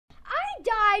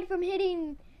hide from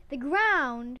hitting the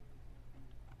ground.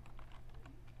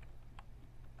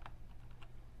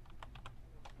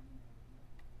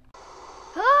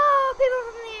 Hello, people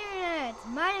from the internet.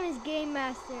 My name is Game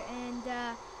Master, and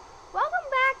welcome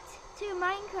back to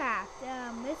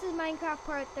Minecraft. This is Minecraft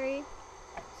Part 3,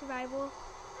 Survival.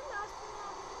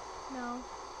 No.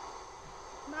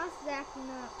 Mouse is acting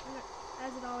up,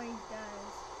 as it always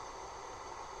does.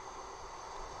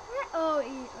 Oh,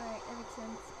 alright, that makes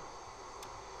sense.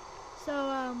 So,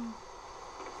 I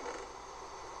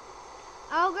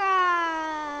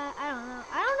don't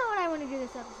know what I want to do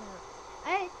this episode.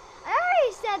 I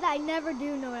already said that I never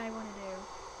do know what I want to do.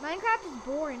 Minecraft is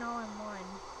boring all in one.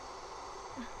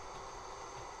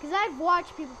 Because I've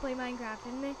watched people play Minecraft,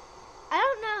 and I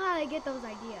don't know how they get those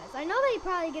ideas. I know they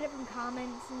probably get it from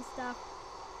comments and stuff,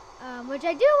 which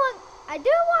I do want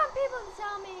people to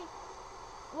tell me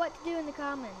what to do in the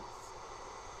comments.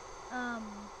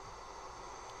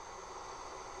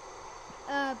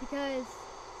 Because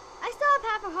I still have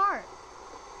half a heart.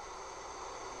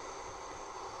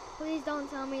 Please don't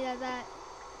tell me that.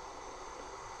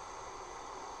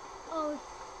 Oh,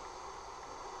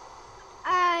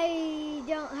 I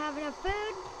don't have enough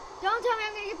food. Don't tell me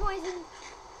I'm gonna get poisoned.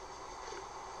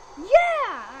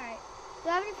 Yeah! Alright. Do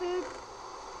I have any food?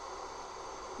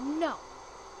 No.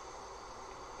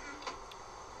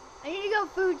 I need to go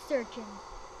food searching.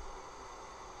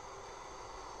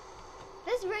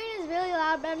 This rain is really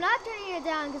loud, but I'm not turning it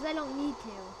down because I don't need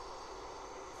to.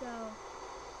 So,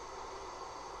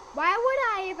 why would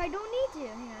I if I don't need to?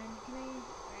 Hang on, can I?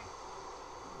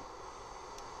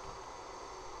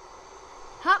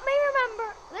 Help me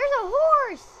remember. There's a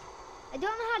horse. I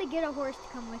don't know how to get a horse to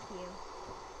come with you.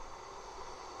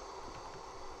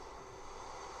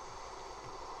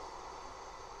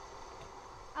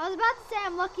 I was about to say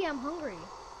I'm lucky I'm hungry.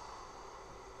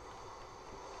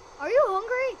 Are you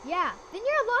hungry? Yeah. Then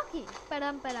you're lucky.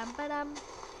 Ba-dum, ba-dum, ba-dum.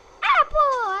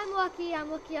 Apple! I'm lucky,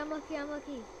 I'm lucky, I'm lucky, I'm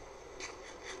lucky.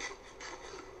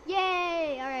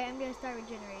 Yay! Alright, I'm gonna start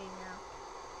regenerating now.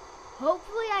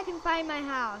 Hopefully I can find my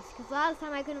house, because last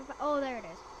time I couldn't oh, there it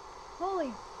is.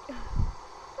 Holy...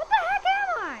 What the heck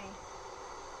am I?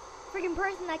 Freaking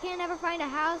person that can't ever find a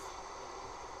house?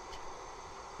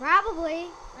 Probably.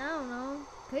 I don't know.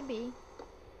 Could be.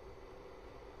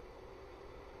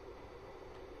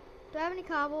 Do I have any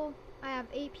cobble? I have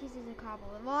 8 pieces of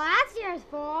cobble. Well, that's yours,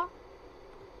 4.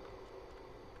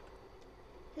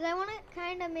 Because I want to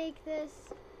kind of make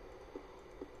this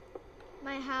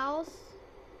my house.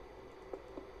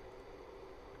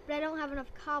 But I don't have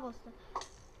enough cobblestone.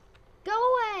 Go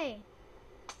away!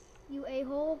 You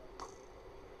a-hole.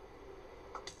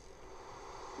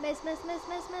 Miss.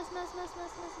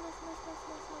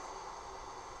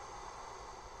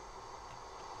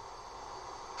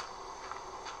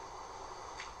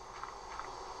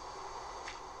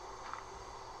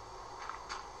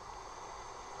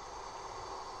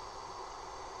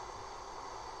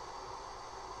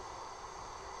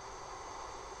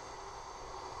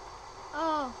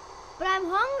 Oh, but I'm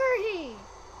hungry.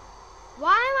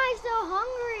 Why am I so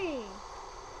hungry?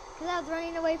 Because I was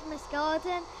running away from a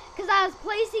skeleton? Because I was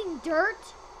placing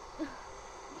dirt?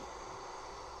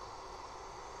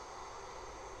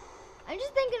 I'm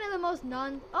just thinking of the most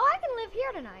oh, I can live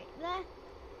here tonight. Bleh.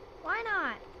 Why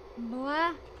not?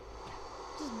 Bleh.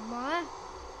 Just bleh.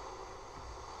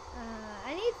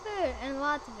 I need food and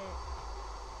lots of it.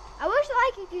 I wish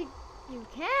you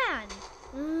can.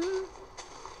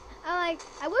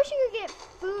 I wish you could get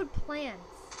food plants.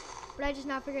 But I just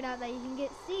now figured out that you can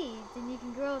get seeds and you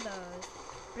can grow those.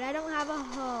 But I don't have a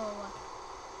hoe.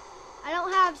 I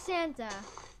don't have Santa.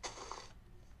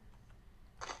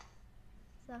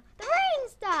 So, the rain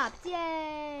stopped!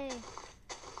 Yay!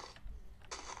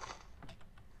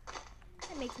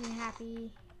 That makes me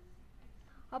happy.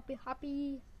 Happy.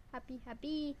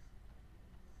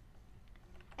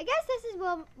 I guess this is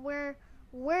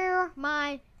where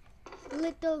my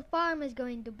little farm is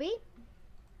going to be.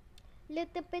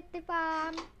 Little bitty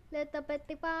farm, little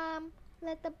bitty farm,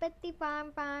 little bitty farm.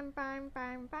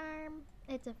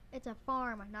 It's a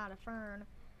farm, not a fern.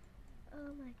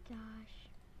 Oh my gosh.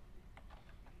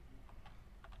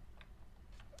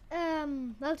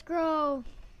 Let's grow.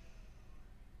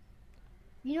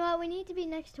 You know what? We need to be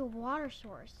next to a water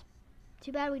source.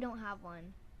 Too bad we don't have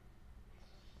one.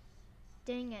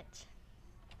 Dang it.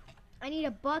 I need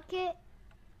a bucket.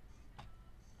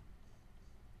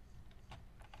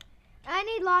 I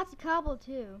need lots of cobble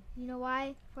too. You know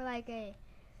why? For like a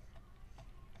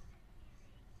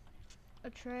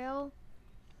trail.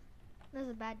 That's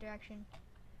a bad direction.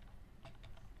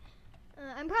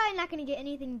 I'm probably not going to get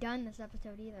anything done this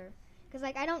episode either. Because,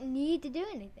 like, I don't need to do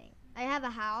anything. I have a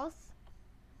house.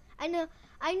 I know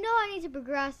I need to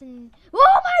progress and...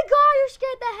 Oh my god, you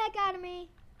scared the heck out of me.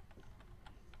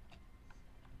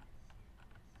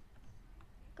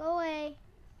 Go away.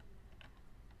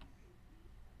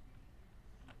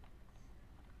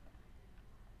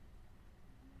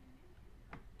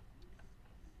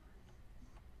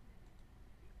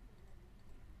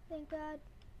 Thank God.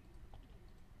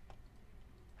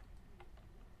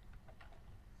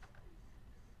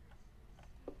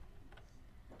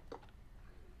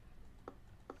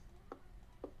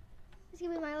 This is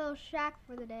gonna be my little shack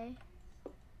for the day.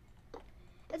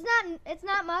 It's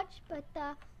not much, but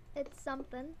it's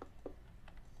something.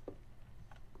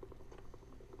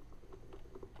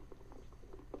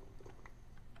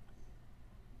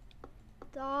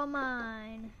 It's all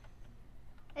mine.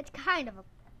 It's kind of a...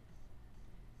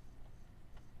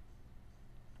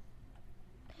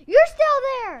 You're still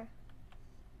there!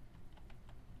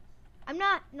 I'm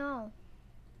not, no.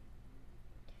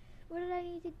 What did I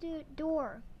need to do?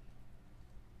 Door.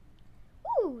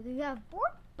 Ooh, you have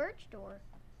birch door.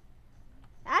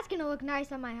 That's gonna look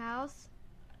nice on my house.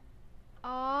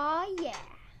 Oh yeah.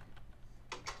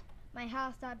 My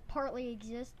house that partly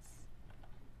exists.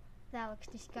 That looks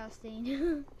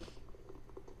disgusting.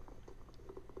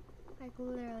 Like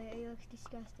literally, it looks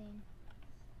disgusting.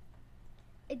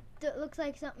 It looks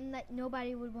like something that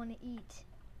nobody would want to eat.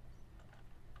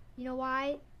 You know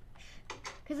why?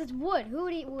 Because it's wood. Who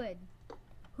would eat wood?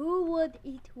 Who would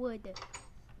eat wood?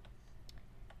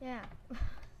 Yeah.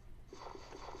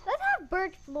 Let's have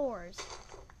birch floors.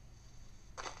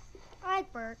 I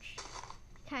like birch.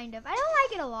 Kind of. I don't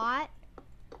like it a lot.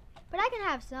 But I can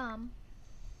have some.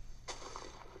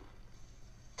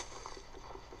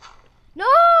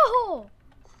 No!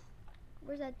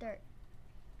 Where's that dirt?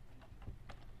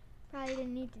 Probably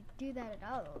didn't need to do that at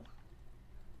all.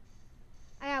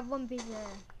 I have one piece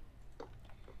of...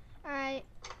 Alright.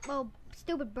 Well,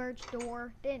 stupid birch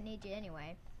door. Didn't need you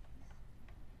anyway.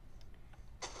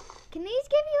 Can these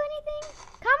give you anything?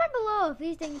 Comment below if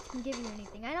these things can give you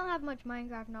anything. I don't have much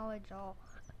Minecraft knowledge at all.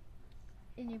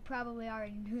 And you probably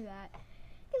already knew that.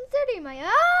 Considering my...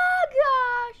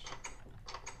 Oh, gosh!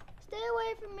 Stay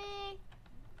away from me.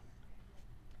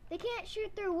 They can't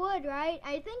shoot through wood, right?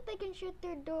 I think they can shoot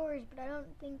through doors, but I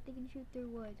don't think they can shoot through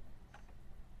wood.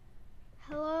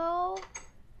 Hello?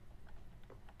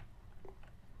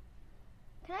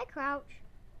 Can I crouch?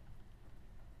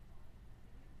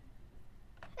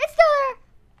 It's still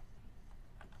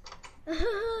there!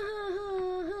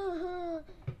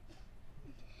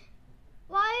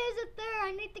 Why is it there?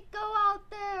 I need to go out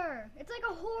there. It's like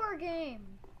a horror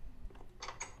game.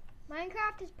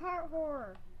 Minecraft is part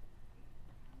horror.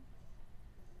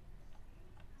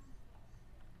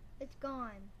 It's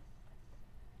gone.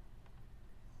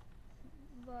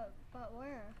 But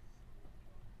where?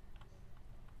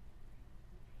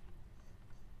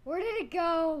 Where did it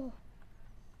go?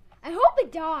 I hope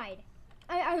it died.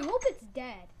 I hope it's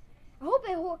dead. I hope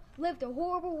it lived a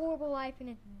horrible, horrible life and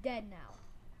it's dead now.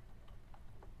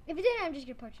 If it didn't, I'm just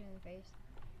gonna punch it in the face.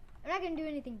 I'm not gonna do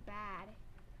anything bad.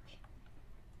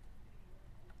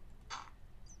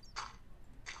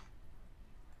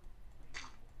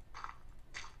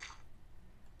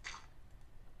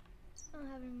 I don't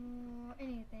have any more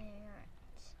anything. Alright.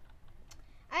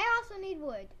 I also need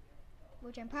wood,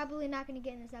 which I'm probably not going to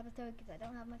get in this episode because I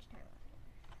don't have much time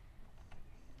left.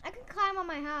 I can climb on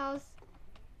my house.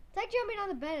 It's like jumping on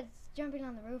the bed. It's jumping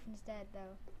on the roof instead,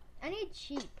 though. I need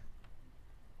sheep.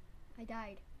 I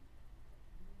died.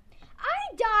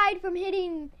 I died from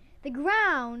hitting the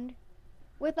ground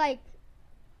with like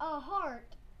a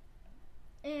heart,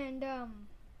 and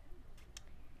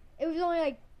it was only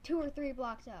like 2 or 3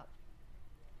 blocks up.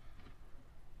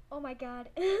 Oh my god.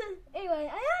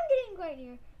 Anyway, I am getting quite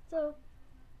near. So,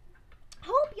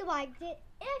 hope you liked it.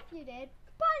 If you did,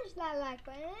 punch that like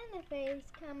button in the face,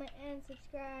 comment, and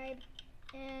subscribe.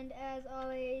 And as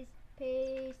always,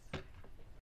 peace.